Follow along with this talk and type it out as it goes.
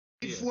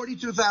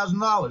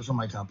$42,000 from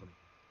my company.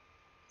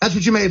 That's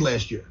what you made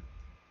last year.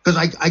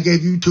 Because I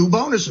gave you 2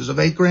 bonuses of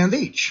 $8,000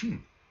 each.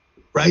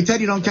 Right,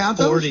 Ted? You don't count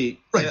those? 40.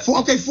 Right. Yeah.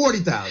 Okay,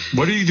 40,000.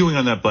 What are you doing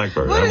on that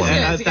BlackBerry? What is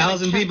it?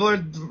 1,000 people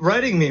are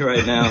writing me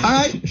right now. All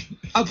right.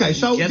 Okay,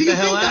 so do you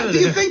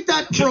think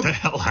that for Get the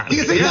hell out of do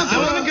you think here. that for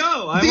I want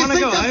to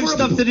go. I have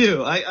stuff to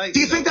do. Do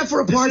you think that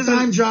for a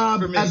part-time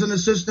job as an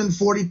assistant,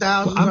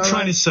 40,000? I'm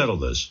trying to settle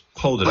this.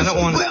 Hold it. I don't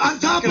want to. On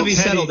top of be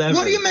settled ever.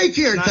 What do you make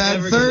here,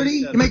 Ted? 30?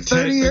 You make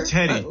 30 here?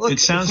 Teddy, it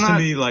sounds to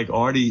me like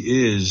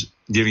Artie is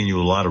giving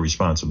you a lot of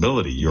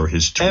responsibility. You're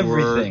his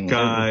tour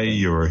guy.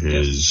 You're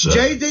his...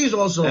 JD's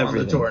also on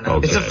the tour now.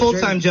 Okay. It's a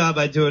full-time job.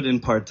 I do it in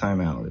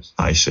part-time hours.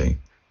 I see.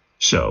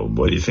 So,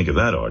 what do you think of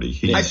that,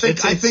 Artie? I think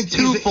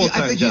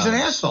he's an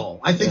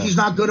asshole. I think he's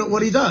not good at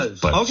what he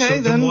does. But, okay,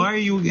 so then why are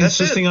you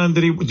insisting on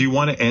that? Do you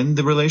want to end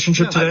the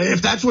relationship today?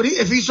 If that's what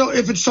if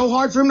it's so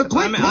hard for him to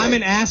quit, I'm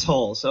an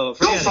asshole. So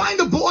go find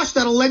a boss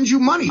that'll lend you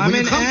money when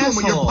you come to him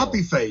with your asshole.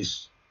 puppy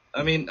face.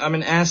 I'm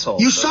an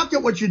asshole. You suck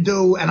at what you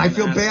do, and I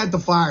feel bad to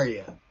fire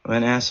you. I'm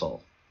an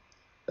asshole.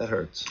 That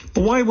hurts.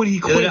 But why would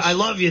he quit? I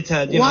love you,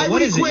 Ted. Why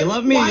what is it? You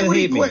love me or you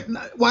hate me?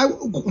 Why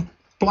would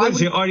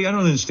Artie, I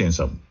don't understand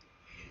something.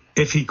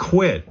 If he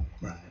quit,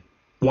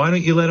 why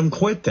don't you let him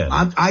quit then?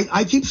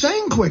 I keep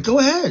saying quit. Go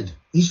ahead.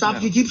 He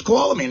stops. He keeps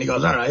calling me, and he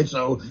goes, all right.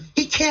 So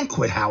he can't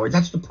quit, Howard.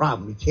 That's the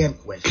problem. He can't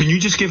quit. Can you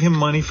just give him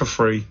money for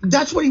free?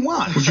 That's what he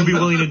wants. Would you be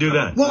willing to do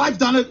that? Well, I've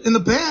done it in the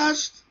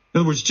past. In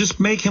other words, just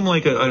make him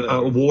like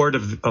a ward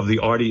of the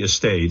Artie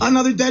estate.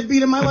 Another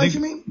deadbeat in my life, you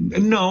mean?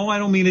 No, I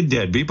don't mean a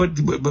deadbeat,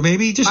 but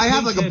maybe just... I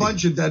have like a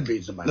bunch of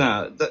deadbeats in my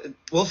life. No,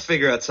 we'll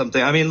figure out something.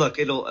 I mean, look,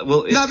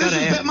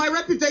 my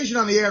reputation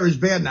on the air is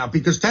bad now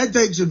because Ted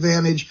takes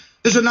advantage.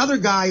 There's another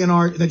guy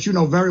that you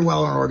know very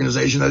well in our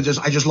organization that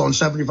I just loaned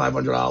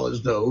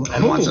 $7,500 to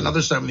and wants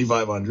another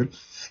 $7,500.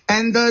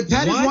 And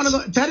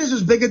Ted is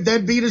as big a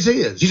deadbeat as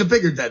he is. He's a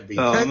bigger deadbeat.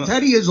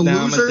 Teddy is a loser.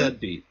 I'm a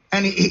deadbeat.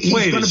 And he's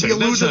going to be a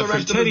loser the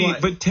rest of his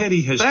life. But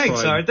Teddy has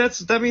Thanks, Art.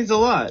 That means a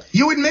lot.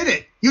 You admit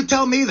it. You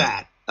tell me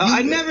that.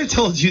 I never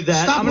told you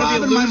that. Stop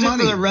robbing my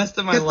money for the rest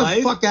of my life.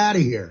 Get the fuck out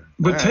of here.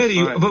 But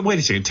Teddy, but wait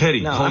a second, Teddy.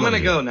 No, I'm going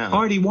to go now.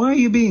 Artie, why are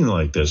you being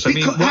like this? I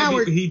mean,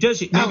 Howard,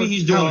 maybe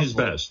he's doing his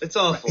best. It's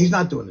awful. He's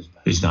not doing his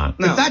best. He's not.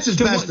 No. If that's his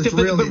best, it's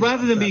really. But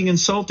rather than being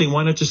insulting,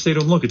 why not just say to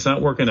him, look, it's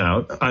not working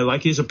out. I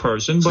like you as a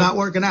person. It's not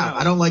working out.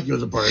 I don't like you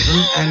as a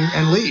person,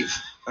 and leave.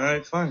 All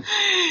right, fine.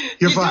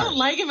 You're fired. You don't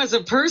like him as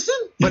a person?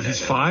 But he's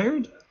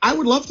fired? I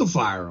would love to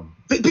fire him.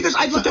 Because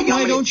why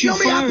don't you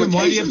fire him?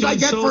 Why do you have to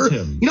insult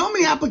him? You know how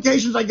many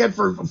applications I get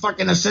for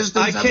fucking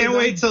assistants? I can't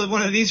wait till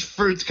one of these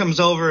fruits comes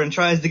over and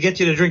tries to get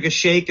you to drink a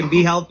shake and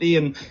be healthy,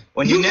 and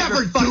when you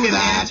never fucking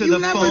answer the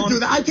phone. Do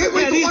that. I can't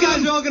wait. Yeah, these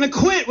guys are all going to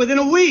quit within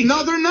a week.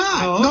 No, they're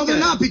not. Oh, okay. No, they're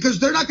not, because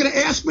they're not going to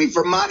ask me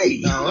for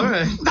money. No, all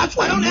right. That's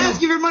why I don't ask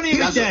you for money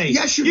every day.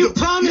 Yes, you do. You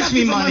promise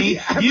me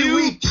money.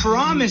 You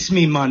promise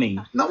me money.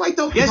 No, I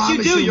don't. Yes,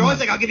 you do. You're always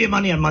like, I'll give you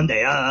money on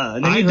Monday.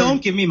 And then you don't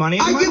give me money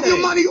on Monday. I give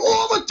you money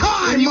all the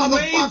time,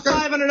 motherfucker.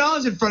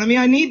 $500 in front of me.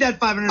 I need that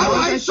 $500. All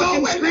right, so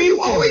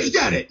you always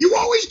get it. You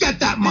always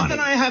get that money.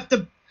 Then I have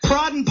to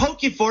prod and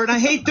poke you for it. I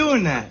hate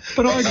doing that.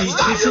 But Artie, it's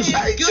not your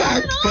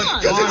paycheck.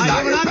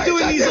 When I'm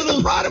doing these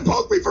little prod and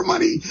poke me for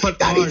money,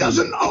 that he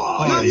doesn't.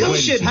 No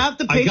bullshit. Half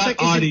the paycheck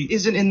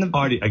isn't in the.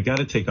 Artie, I got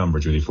to take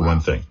umbrage with you for one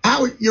thing.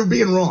 Howard, you're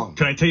being wrong.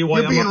 Can I tell you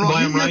why I'm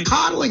right? You're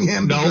coddling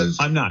him. No,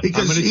 I'm not. I'm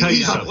going to tell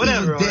you something.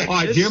 Whatever. All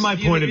right, hear my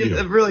point of view.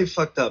 It really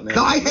fucked up, man.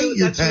 No, I hate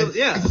you, Ted.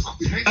 Yeah. No,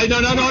 Artie,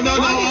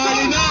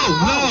 no.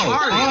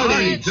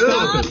 Artie,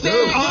 stop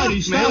it.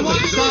 Artie,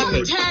 stop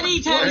it.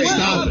 Teddy.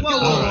 Stop it.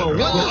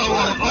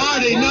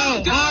 Artie,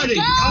 no. Artie.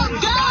 Go!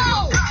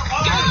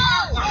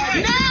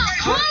 Now,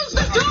 close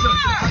the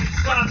door!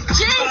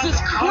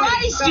 Jesus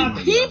Christ, you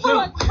people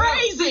are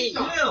crazy!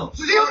 Steal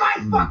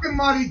my fucking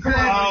money, Ted.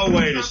 Oh,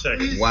 wait a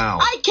second. Wow.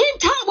 I keep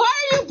telling. Why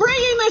are you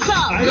bringing this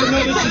up? I don't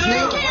know what to You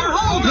do. can't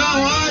hold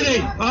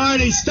it. No,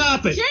 Artie,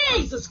 stop it.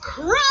 Jesus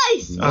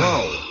Christ!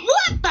 Oh.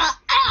 What the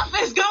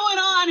F is going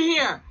on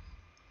here?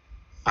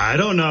 I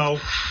don't know.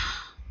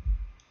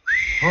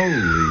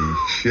 Holy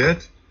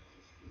shit.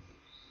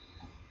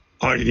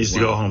 Artie needs to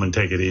go home and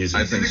take it easy.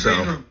 I think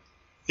so.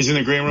 He's in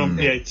the green room?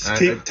 Yeah.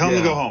 Tell him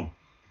to go home.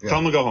 Yeah. Tell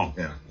him to go home.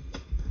 Yeah.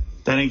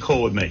 That ain't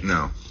cool with me.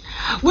 No.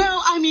 Well,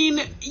 I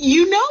mean,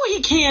 you know he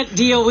can't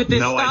deal with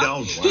this No, stuff. I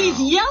don't. He's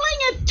yelling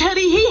at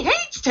Teddy. He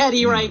hates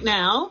Teddy right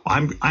now.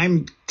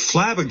 I'm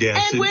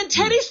flabbergasted. And when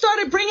Teddy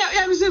started bringing up...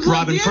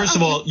 Robin, first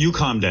of all, you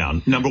calm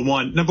down. Number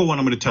one, I'm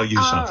going to tell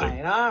you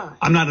something. All right.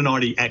 I'm not an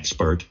Artie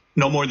expert,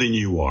 no more than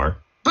you are.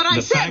 But I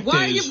said,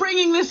 why are you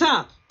bringing this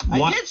up?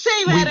 I did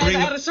say that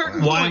at a certain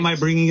point. Why am I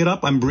bringing it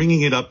up? I'm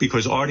bringing it up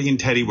because Artie and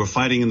Teddy were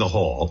fighting in the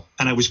hall,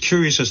 and I was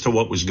curious as to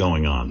what was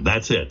going on.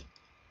 That's it.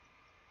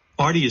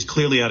 Artie is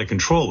clearly out of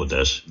control with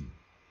this.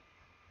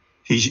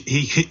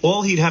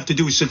 All he'd have to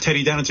do is sit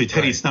Teddy down and say,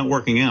 Teddy, it's not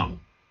working out.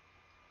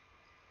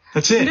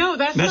 That's it. No,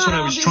 that's what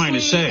not I was trying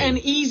to say. An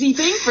easy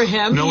thing for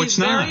him. No, He's it's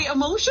not. very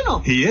emotional.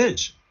 He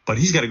is, but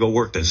he's got to go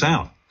work this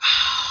out.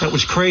 That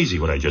was crazy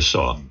what I just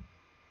saw.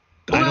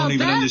 I don't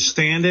even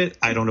understand it.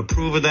 I don't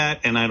approve of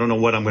that, and I don't know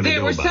what I'm going to do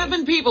about it. There were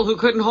 7 people who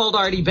couldn't hold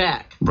Artie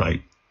back.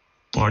 Right.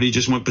 Artie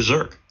just went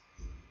berserk.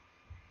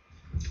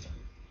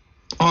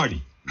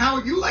 Artie.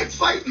 Howard, you like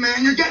fighting,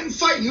 man. You're getting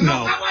fighting. You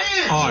know how I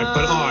am.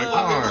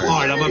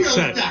 Art, I'm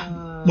upset.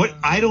 What?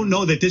 I don't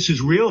know that this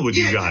is real with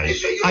you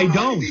guys. I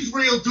don't. These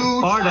real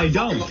dudes. Art, I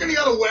don't. Looking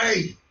the other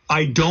way.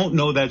 I don't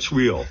know that's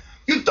real.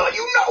 You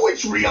know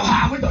it's real,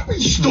 Howard. Don't be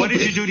stupid. What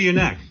did you do to your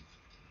neck?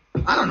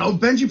 I don't know.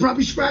 Benji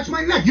probably scratched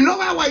my neck. You know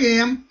how I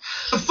am.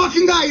 The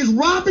fucking guy is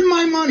robbing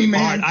my money,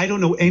 man. Art, I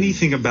don't know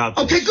anything about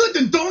this. Okay, good.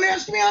 Then don't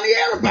ask me on the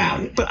air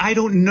about it. But I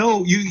don't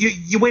know.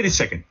 You wait a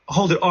second.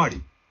 Hold it,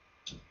 Artie.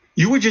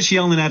 You were just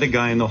yelling at a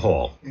guy in the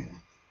hall. Yeah.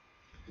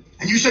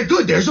 And you said,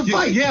 good, there's a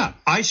fight. Yeah,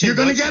 I said, you're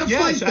going to get a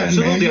fight then,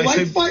 absolutely. man. You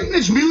like fighting?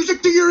 It's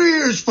music to your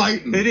ears,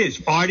 fighting. It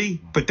is, Artie,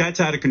 but that's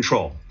out of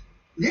control.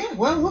 Yeah,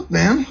 well, look,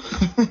 man.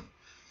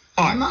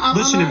 All right,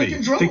 listen to me.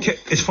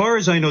 As far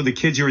as I know, the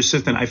kid's your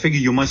assistant. I figure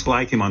you must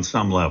like him on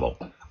some level.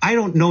 I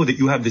don't know that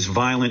you have this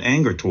violent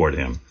anger toward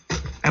him.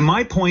 And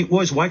my point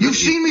was, why couldn't You've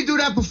seen me do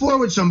that before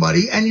with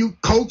somebody, and you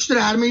coaxed it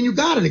out of me, and you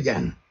got it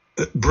again.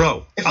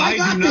 Bro, if I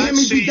got to him,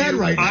 he'd be dead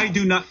right now. I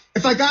do not.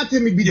 If I got to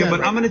him, he'd be dead. Yeah,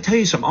 but I'm going to tell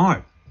you some,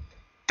 Art.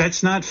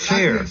 That's not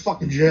fair. I'm in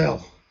fucking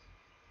jail.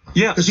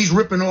 Yeah. Because he's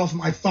ripping off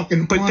my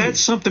fucking But money. that's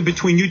something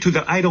between you two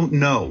that I don't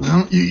know.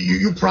 Well,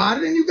 you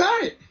prodded and you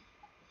got it.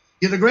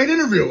 You're the great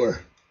interviewer.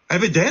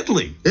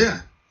 Evidently.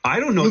 Yeah. I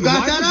don't know. You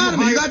got that out of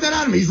me. You got that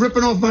out of me. He's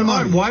ripping off my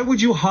money. Why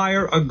would you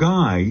hire a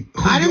guy?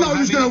 I didn't know he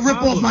was going to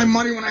rip off my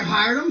money when I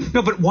hired him.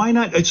 No, but why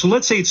not? So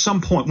let's say at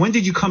some point, when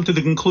did you come to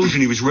the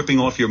conclusion he was ripping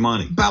off your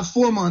money? About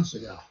 4 months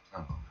ago.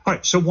 All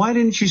right. So why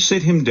didn't you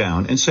sit him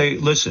down and say,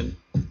 listen,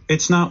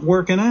 it's not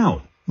working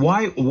out?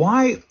 Why?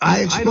 I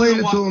explained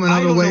it to him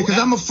another way because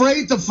I'm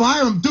afraid to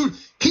fire him. Dude,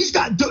 he's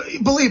got,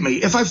 believe me,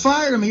 if I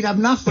fired him, he'd have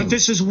nothing. But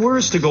this is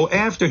worse to go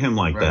after him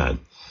like that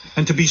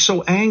and to be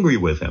so angry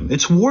with him.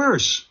 It's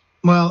worse.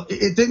 Well,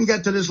 it didn't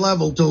get to this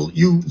level till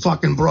you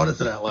fucking brought it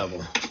to that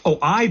level. Oh,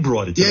 I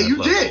brought it to that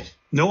level. Yeah, you did.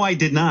 No, I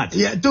did not.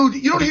 Yeah, dude,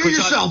 you don't hear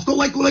yourself. Go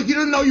like you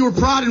didn't know you were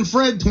prodding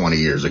Fred 20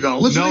 years ago.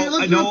 Listen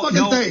to the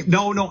fucking tape.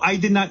 No, I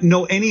did not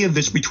know any of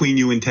this between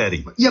you and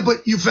Teddy. Yeah,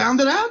 but you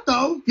found it out,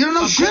 though. You don't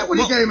know shit when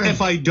he came in.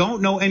 If I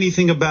don't know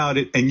anything about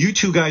it and you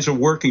two guys are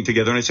working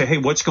together and I say, hey,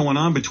 what's going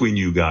on between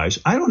you guys?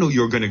 I don't know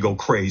you're going to go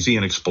crazy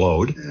and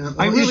explode. Yeah, well,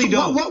 I really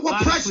don't.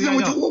 What precedent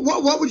would you,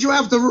 what would you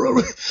have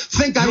to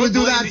think I would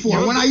do that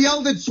for? When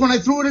I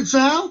threw it at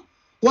Sal?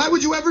 Why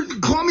would you ever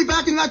call me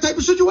back in that type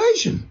of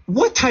situation?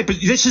 What type of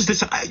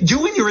this?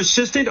 You and your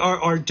assistant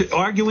are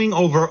arguing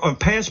over a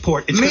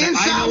passport. Me and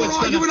Sal are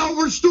arguing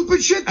over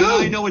stupid shit too.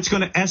 And I know it's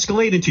going to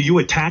escalate into you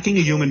attacking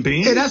a human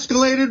being. It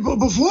escalated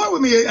before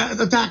with me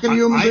attacking a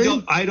human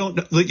being. I don't.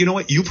 You know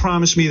what? You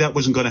promised me that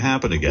wasn't going to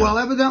happen again. Well,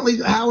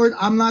 evidently, Howard,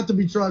 I'm not to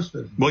be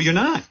trusted. Well, you're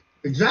not.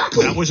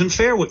 Exactly. That wasn't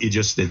fair what you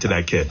just did to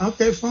that kid.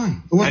 Okay,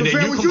 fine. It wasn't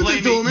fair what you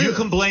did to him either.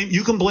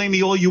 You can blame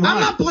me all you want.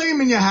 I'm not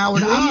blaming you,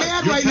 Howard. I'm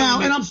mad right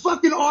now, and I'm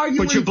fucking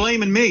arguing. But you're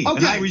blaming me,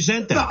 and I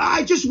resent that. No,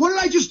 what did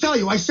I just tell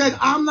you? I said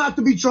I'm not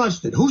to be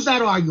trusted. Who's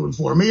that arguing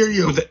for, me or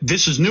you? Well,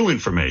 this is new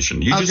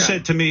information. You just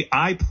said to me,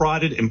 I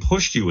prodded and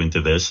pushed you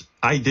into this.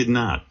 I did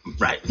not.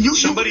 Right.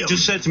 Somebody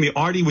just said to me,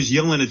 Artie was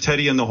yelling at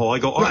Teddy in the hall. I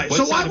go, right.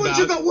 So why wouldn't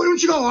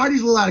you go?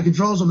 Artie's a little out of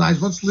control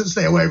sometimes. Let's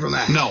stay away from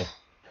that. No.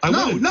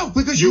 No,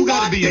 because you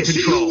got to be in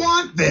control. You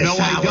want this. No,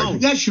 Howard. I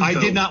don't. Yes, you do. I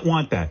did not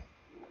want that.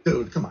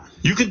 Dude, come on.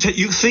 You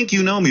think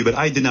you know me, but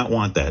I did not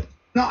want that.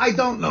 No, I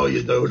don't know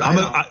you, dude.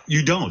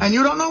 You don't. And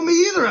you don't know me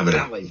either,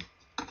 evidently.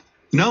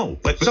 No,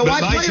 but so why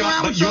play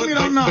around with something you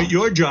don't know? But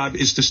your job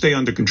is to stay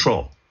under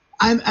control.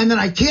 And then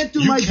I can't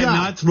do my job. You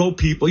cannot throw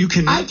people. You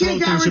cannot throw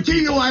things at people. I can't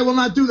guarantee you I will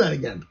not do that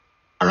again.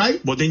 All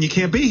right? Well, then you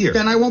can't be here.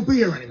 Then I won't be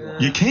here anymore.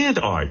 You can't,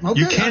 Art. Okay.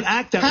 You can't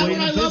act that way in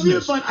business. I love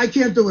you, but I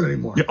can't do it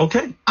anymore. Yeah,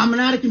 okay. I'm an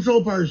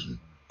out-of-control person.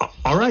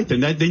 All right,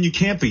 then you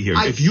can't be here.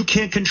 If you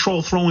can't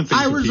control throwing things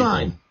at people. I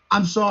resign.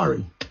 I'm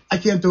sorry. I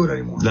can't do it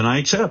anymore. Then I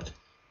accept.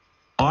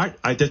 Art,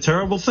 it's a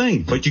terrible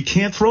thing, but you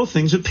can't throw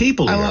things at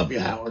people here. I love you,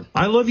 Howard.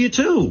 I love you,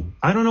 too.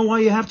 I don't know why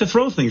you have to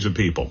throw things at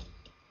people.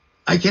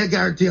 I can't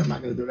guarantee I'm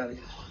not going to do that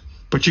again.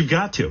 But you've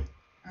got to. All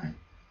right.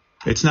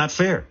 It's not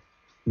fair.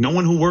 No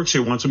one who works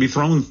here wants to be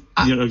thrown,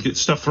 get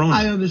stuff thrown.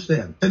 I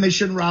understand. Then they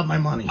shouldn't rob my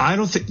money. I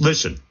don't think,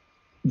 listen,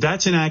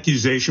 that's an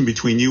accusation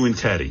between you and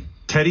Teddy.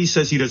 Teddy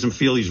says he doesn't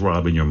feel he's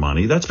robbing your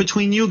money. That's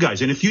between you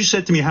guys. And if you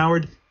said to me,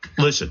 Howard,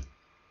 listen,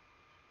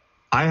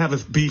 I have a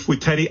beef with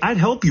Teddy, I'd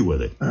help you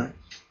with it. All right.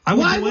 I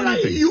would do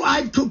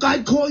anything.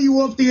 I'd call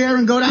you off the air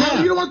and go to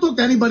hell. You don't want to talk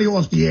to anybody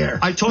off the air.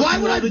 Why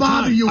would I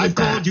bother you with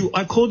that?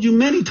 I've called you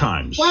many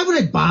times. Why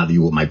would I bother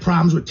you with my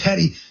problems with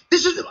Teddy?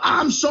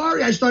 I'm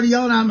sorry I started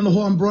yelling at him in the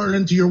hall and brought it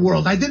into your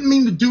world. I didn't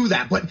mean to do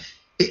that, but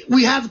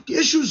we have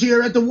issues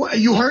here at the.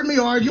 You heard me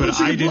argue,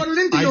 so you brought it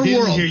into your world.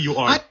 I didn't hear you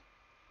argue.